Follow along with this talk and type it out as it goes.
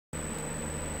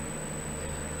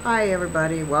Hi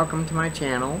everybody, welcome to my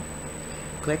channel.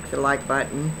 Click the like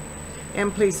button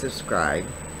and please subscribe.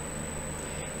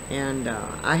 And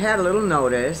I had a little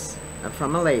notice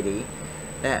from a lady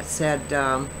that said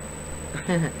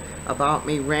about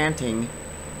me ranting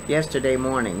yesterday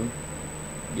morning.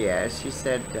 Yes, she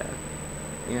said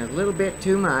a little bit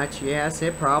too much. Yes,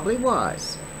 it probably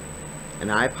was,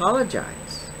 and I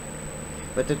apologize,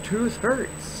 but the truth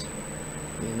hurts,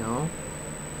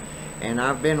 and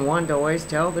I've been one to always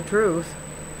tell the truth,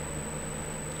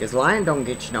 because lying don't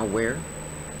get you nowhere.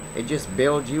 It just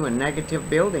builds you a negative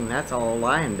building. That's all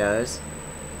lying does.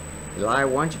 You lie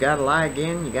once, you gotta lie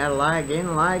again, you gotta lie again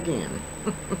and lie again.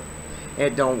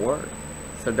 It don't work,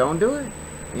 so don't do it,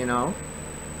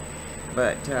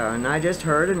 But and I just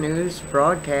heard a news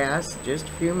broadcast just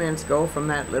a few minutes ago from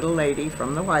that little lady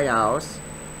from the White House,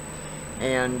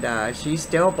 and she's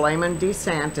still blaming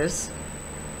DeSantis.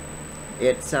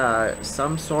 It's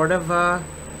some sort of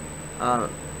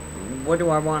what do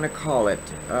I want to call it,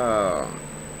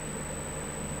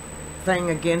 thing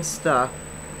against the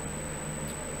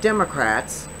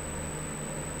Democrats.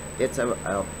 It's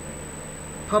a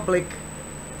public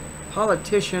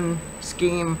politician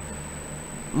scheme,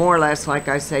 more or less, like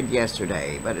I said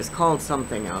yesterday, but it's called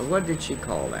something else. What did she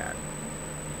call that?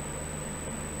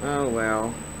 Oh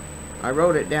well, I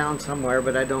wrote it down somewhere,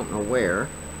 but I don't know where.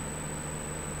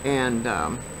 And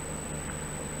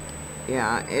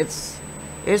yeah, it's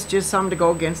just something to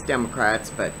go against Democrats,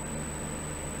 but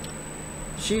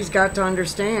she's got to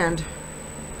understand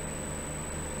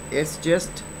it's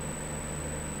just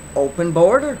open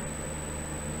border.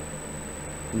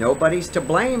 Nobody's to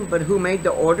blame, but who made the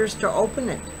orders to open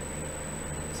it?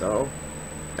 So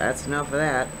that's enough of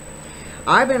that.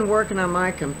 I've been working on my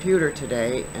computer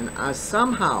today, and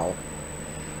somehow,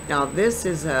 now this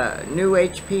is a new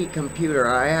HP computer.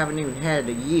 I haven't even had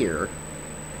a year,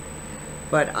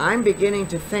 but I'm beginning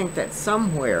to think that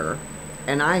somewhere,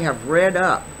 and I have read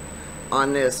up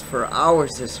on this for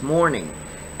hours this morning,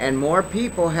 and more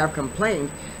people have complained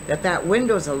that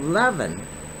Windows 11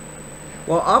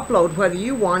 will upload whether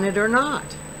you want it or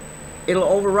not. It'll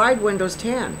override Windows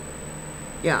 10.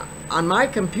 Yeah, on my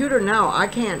computer now, I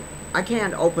can't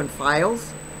open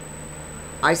files.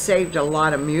 I saved a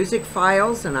lot of music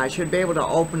files, and I should be able to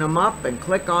open them up and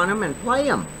click on them and play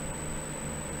them.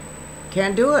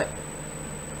 Can't do it.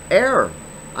 Error.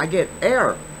 I get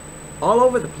error all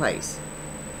over the place.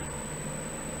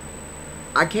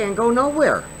 I can't go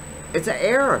nowhere. It's an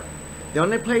error. The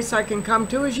only place I can come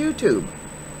to is YouTube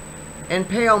and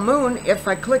Pale Moon if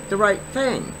I click the right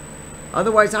thing.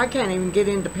 Otherwise, I can't even get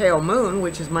into Pale Moon,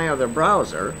 which is my other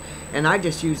browser, and I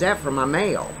just use that for my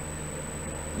mail,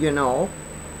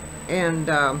 And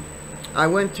I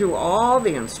went through all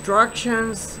the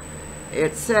instructions.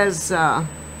 It says,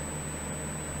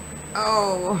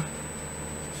 oh,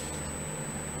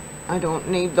 I don't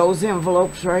need those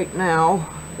envelopes right now.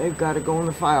 They've got to go in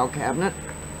the file cabinet.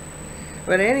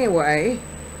 But anyway,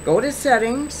 go to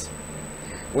Settings,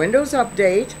 Windows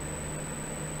Update.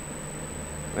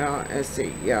 Well, let's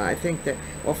see. Yeah, I think that...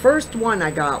 Well, first one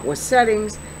I got was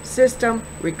Settings, System,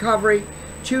 Recovery,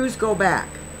 Choose Go Back.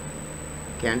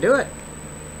 Can't do it.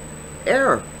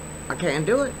 Error. I can't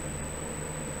do it.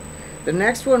 The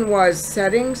next one was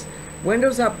Settings,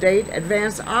 Windows Update,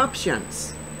 Advanced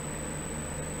Options.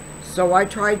 So I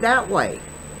tried that way.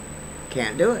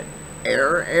 Can't do it.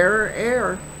 Error, error,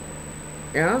 error.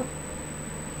 Yeah?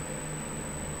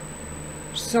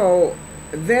 So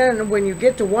then when you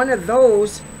get to one of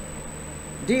those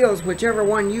deals, whichever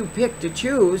one you pick to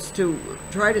choose to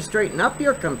try to straighten up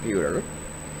your computer,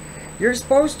 you're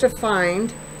supposed to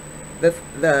find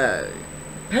the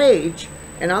page,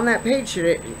 and on that page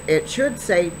it should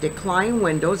say Decline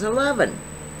Windows 11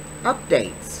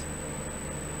 Updates.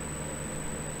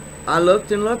 I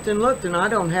looked and looked and looked, and I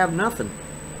don't have nothing.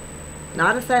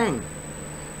 Not a thing.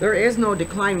 There is no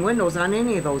Decline Windows on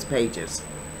any of those pages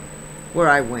where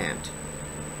I went.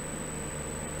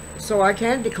 So I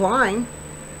can't decline.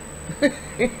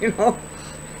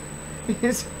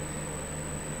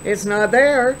 It's not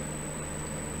there.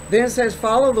 Then it says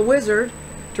follow the wizard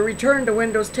to return to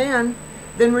Windows 10,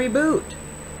 then reboot.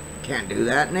 Can't do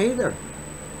that neither.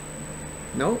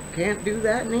 Nope, can't do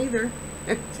that neither.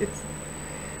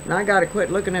 And I gotta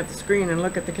quit looking at the screen and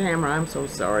look at the camera. I'm so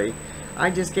sorry. I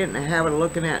just get in the habit of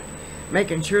looking at,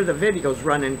 making sure the video's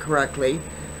running correctly,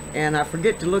 and I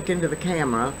forget to look into the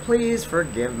camera. Please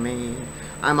forgive me.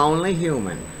 I'm only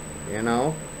human,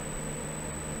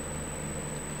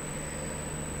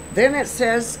 Then it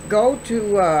says go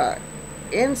to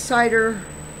Insider,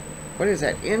 what is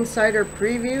that? Insider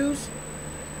Previews?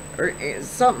 Or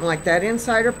something like that.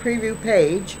 Insider Preview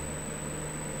page.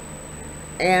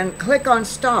 and click on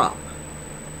stop.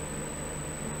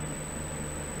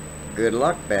 Good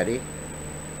luck, Betty.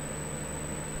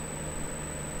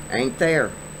 Ain't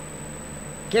there.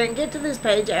 Can't get to this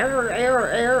page. Error, error,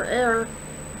 error, error.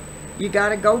 You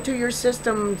gotta go to your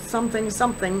system, something's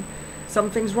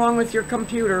wrong with your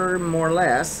computer, more or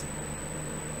less,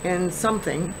 and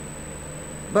something.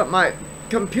 But my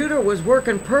computer was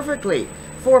working perfectly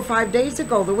 4 or 5 days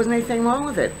ago. There wasn't anything wrong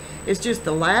with it. It's just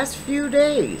the last few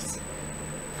days,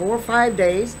 4 or 5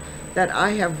 days, that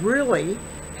I have really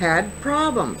had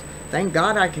problems. Thank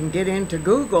God I can get into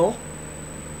Google,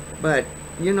 but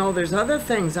you know, there's other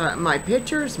things. My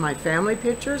pictures, my family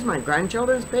pictures, my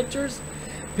grandchildren's pictures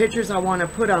I want to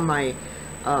put on my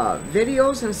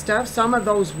videos and stuff. Some of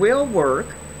those will work,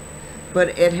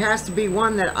 but it has to be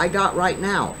one that I got right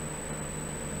now.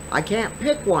 I can't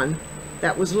pick one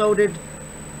that was loaded,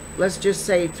 let's just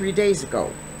say 3 days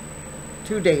ago,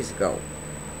 2 days ago,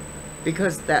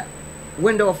 because that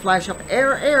window will flash up,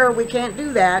 error, error, we can't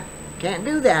do that, can't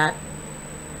do that.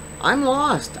 I'm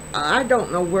lost. I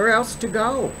don't know where else to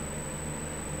go.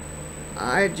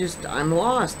 I'm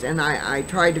lost. And I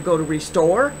tried to go to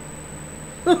restore.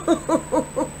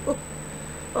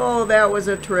 Oh, that was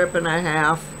a trip and a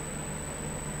half.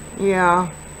 Yeah.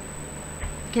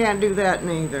 Can't do that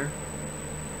neither.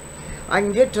 I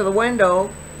can get to the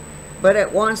window, but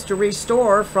it wants to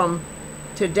restore from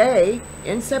today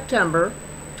in September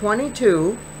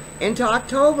 22 into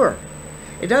October.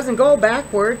 It doesn't go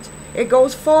backwards. It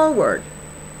goes forward.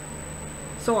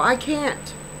 So I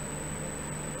can't,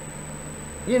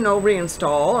 you know,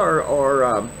 reinstall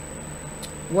or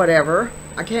whatever.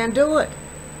 I can't do it.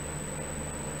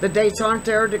 The dates aren't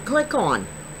there to click on.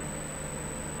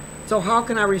 So how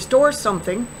can I restore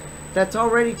something that's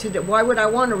already today? Why would I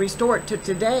want to restore it to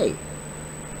today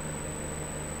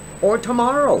or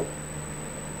tomorrow?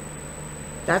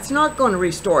 That's not going to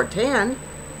restore 10.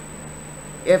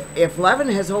 If 11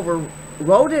 has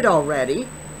overrode it already,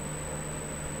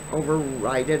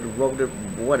 wrote it,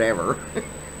 whatever.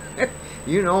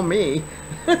 You know me.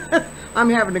 I'm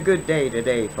having a good day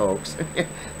today, folks.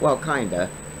 Well, kinda.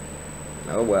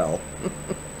 Oh well.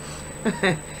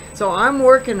 So I'm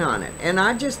working on it, and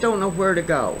I just don't know where to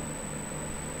go.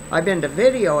 I've been to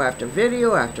video after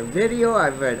video after video.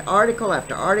 I've read article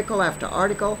after article after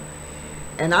article,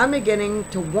 and I'm beginning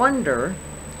to wonder.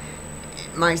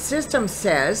 My system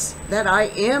says that I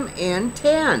am in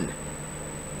 10.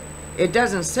 It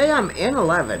doesn't say I'm in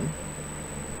 11.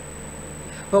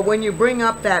 But when you bring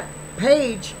up that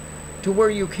page to where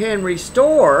you can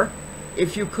restore,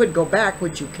 if you could go back,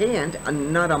 which you can't,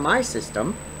 not on my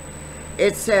system,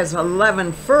 it says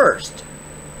 11 first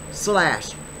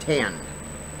 /10.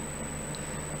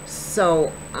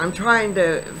 So I'm trying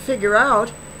to figure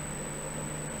out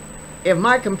if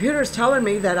my computer's telling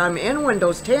me that I'm in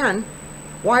Windows 10,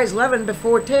 why is 11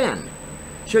 before 10?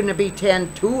 Shouldn't it be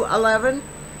 10 to 11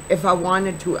 if I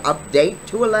wanted to update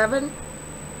to 11?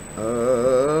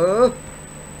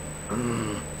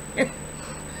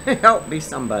 Help me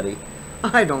somebody.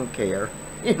 I don't care.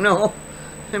 You know,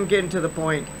 I'm getting to the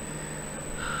point.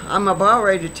 I'm about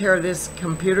ready to tear this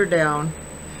computer down,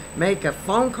 make a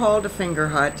phone call to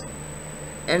Fingerhut,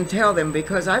 and tell them,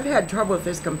 because I've had trouble with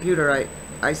this computer,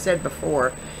 I said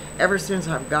before, ever since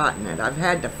I've gotten it. I've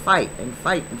had to fight and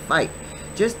fight and fight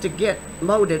just to get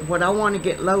loaded what I want to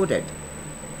get loaded,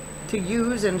 to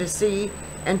use and to see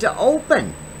and to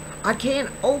open. I can't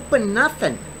open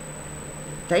nothing.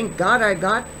 Thank God I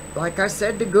got, like I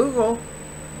said, to Google.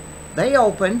 They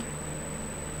opened.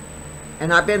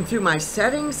 And I've been through my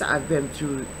settings. I've been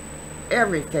through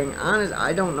everything. Honest,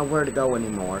 I don't know where to go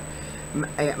anymore.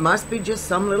 It must be just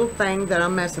some little thing that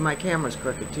I'm messing. My camera's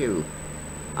crooked too.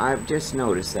 I've just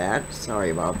noticed that. Sorry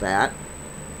about that.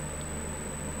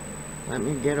 Let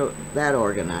me get that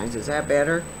organized. Is that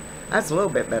better? That's a little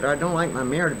bit better. I don't like my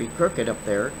mirror to be crooked up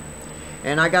there.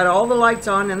 And I got all the lights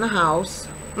on in the house.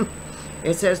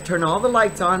 It says turn all the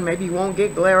lights on. Maybe you won't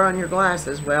get glare on your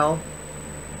glasses. Well,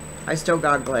 I still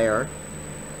got glare.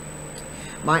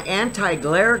 My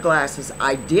anti-glare glasses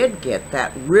I did get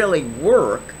that really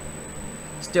work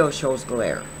still shows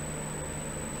glare.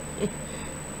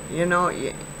 You know,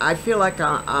 I feel like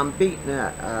I'm beating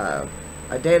a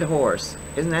dead horse.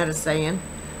 Isn't that a saying?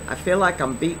 I feel like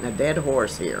I'm beating a dead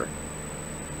horse here.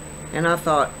 And I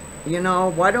thought, you know,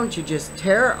 why don't you just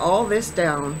tear all this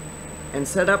down and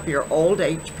set up your old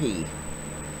HP?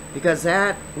 Because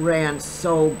that ran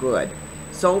so good,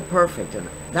 so perfect. And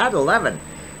that 11,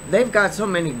 they've got so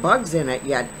many bugs in it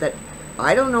yet that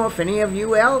I don't know if any of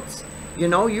you else, you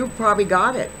know, you've probably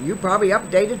got it. You probably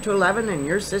updated to 11 and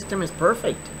your system is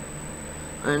perfect.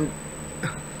 And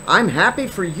I'm happy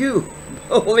for you.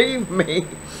 Believe me,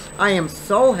 I am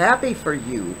so happy for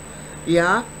you.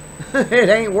 Yeah, it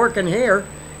ain't working here.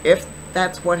 If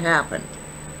that's what happened,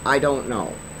 I don't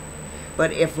know.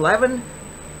 But if 11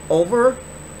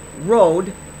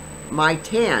 overrode my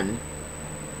 10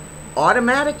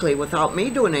 automatically without me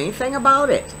doing anything about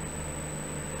it.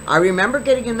 I remember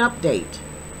getting an update.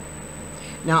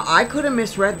 Now, I could have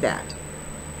misread that.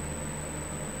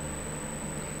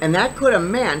 And that could have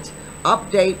meant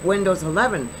update Windows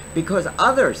 11 because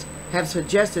others have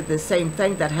suggested the same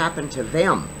thing that happened to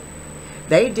them.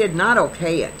 They did not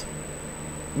okay it.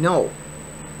 No.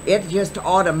 It just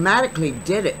automatically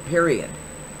did it, period.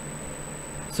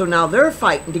 So now they're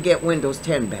fighting to get Windows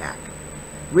 10 back.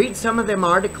 Read some of them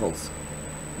articles.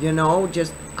 You know,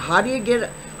 just how do you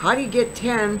get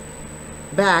 10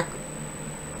 back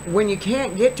when you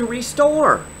can't get to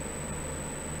restore?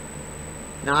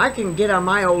 Now I can get on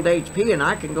my old HP and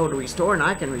I can go to restore and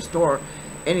I can restore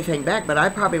anything back, but I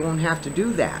probably won't have to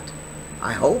do that.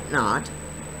 I hope not.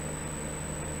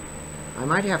 I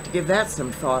might have to give that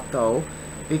some thought though,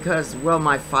 because, well,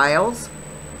 my files,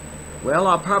 well,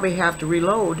 I'll probably have to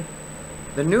reload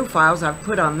the new files I've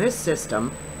put on this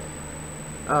system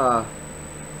to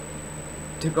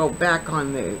go back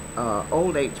on the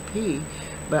old HP.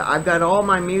 But I've got all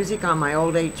my music on my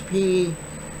old HP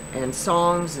and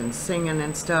songs and singing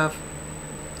and stuff.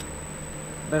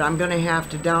 But I'm going to have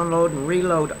to download and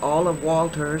reload all of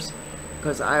Walter's,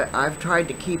 because I've tried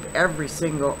to keep every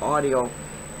single audio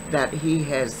that he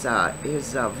has,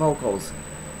 his vocals.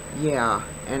 Yeah,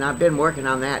 and I've been working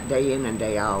on that day in and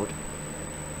day out.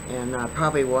 And I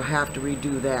probably will have to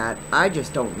redo that. I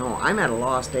just don't know. I'm at a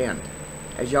lost end,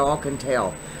 as y'all can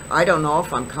tell. I don't know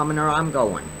if I'm coming or I'm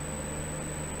going.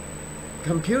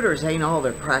 Computers ain't all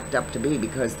they're cracked up to be,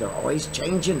 because they're always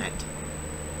changing it.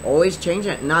 Always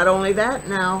changing it. Not only that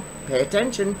now, pay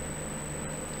attention.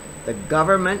 The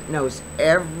government knows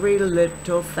every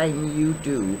little thing you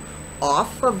do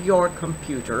off of your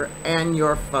computer and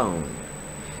your phone.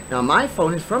 Now my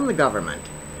phone is from the government,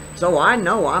 so I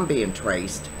know I'm being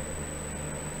traced.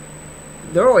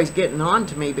 They're always getting on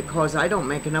to me because I don't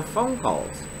make enough phone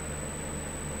calls.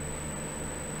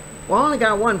 Well, I only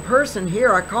got one person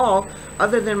here I call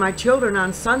other than my children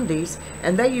on Sundays,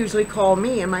 and they usually call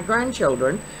me, and my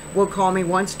grandchildren will call me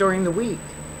once during the week.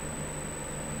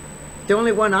 The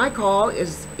only one I call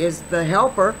is the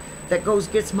helper that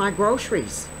gets my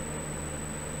groceries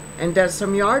and does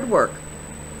some yard work.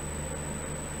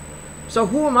 So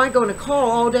who am I going to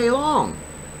call all day long?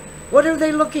 What are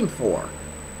they looking for?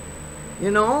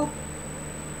 You know?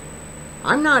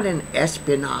 I'm not in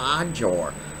espionage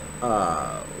or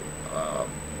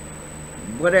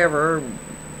whatever.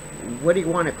 What do you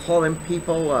want to call them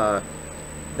people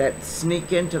that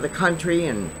sneak into the country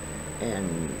and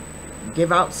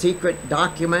give out secret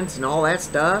documents and all that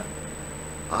stuff?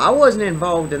 I wasn't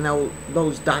involved in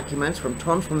those documents from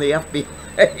the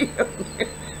FBI.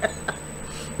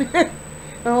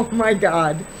 Oh my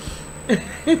God.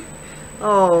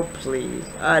 Oh please,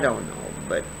 I don't know,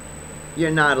 but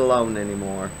you're not alone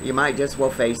anymore. You might just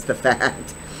well face the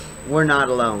fact. We're not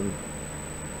alone.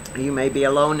 You may be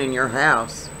alone in your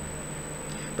house,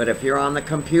 but if you're on the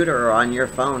computer or on your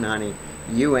phone, honey,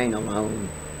 you ain't alone.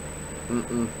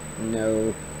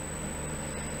 No.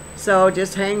 So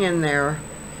just hang in there.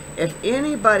 If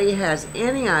anybody has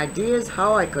any ideas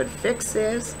how I could fix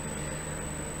this,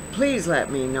 please let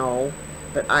me know.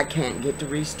 But I can't get to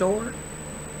restore.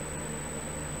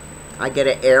 I get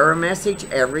an error message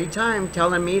every time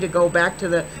telling me to go back to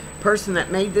the person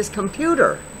that made this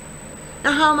computer.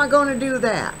 Now how am I going to do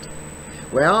that?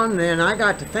 Well, and then I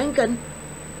got to thinking,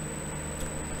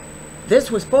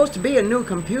 this was supposed to be a new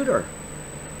computer.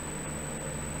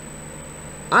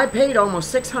 I paid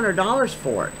almost $600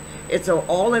 for it. It's an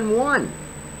all-in-one.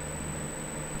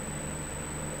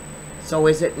 So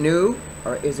is it new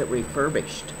or is it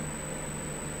refurbished?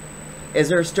 Is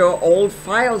there still old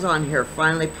files on here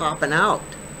finally popping out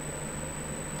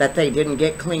that they didn't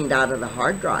get cleaned out of the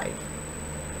hard drive?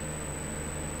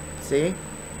 See?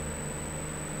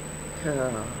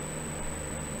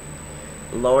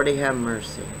 Lordy have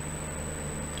mercy.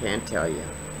 Can't tell you.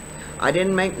 I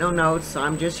didn't make no notes.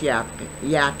 I'm just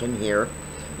yakking here.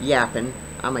 Yapping.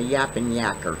 I'm a yapping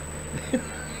yacker.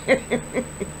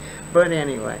 But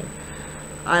anyway,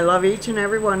 I love each and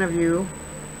every one of you.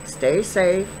 Stay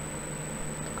safe.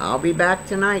 I'll be back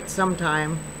tonight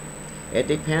sometime. It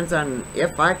depends on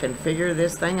if I can figure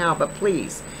this thing out. But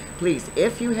please, please,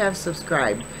 if you have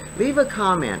subscribed, leave a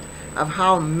comment of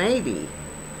how maybe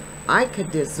I could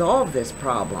dissolve this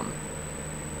problem.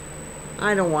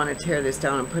 I don't want to tear this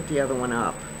down and put the other one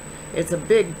up. It's a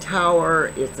big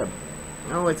tower. It's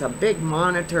a big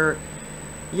monitor,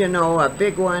 you know, a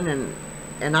big one,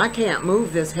 and I can't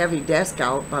move this heavy desk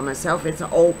out by myself. It's an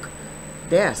oak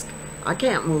desk. I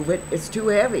can't move it. It's too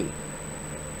heavy.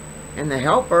 And the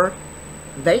helper,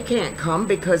 they can't come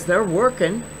because they're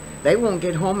working. They won't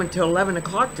get home until 11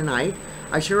 o'clock tonight.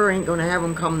 I sure ain't going to have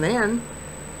them come then.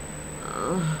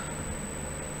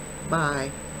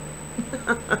 Bye.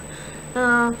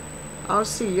 I'll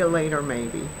see you later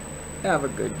maybe. Have a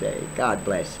good day. God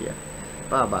bless you.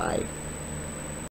 Bye-bye.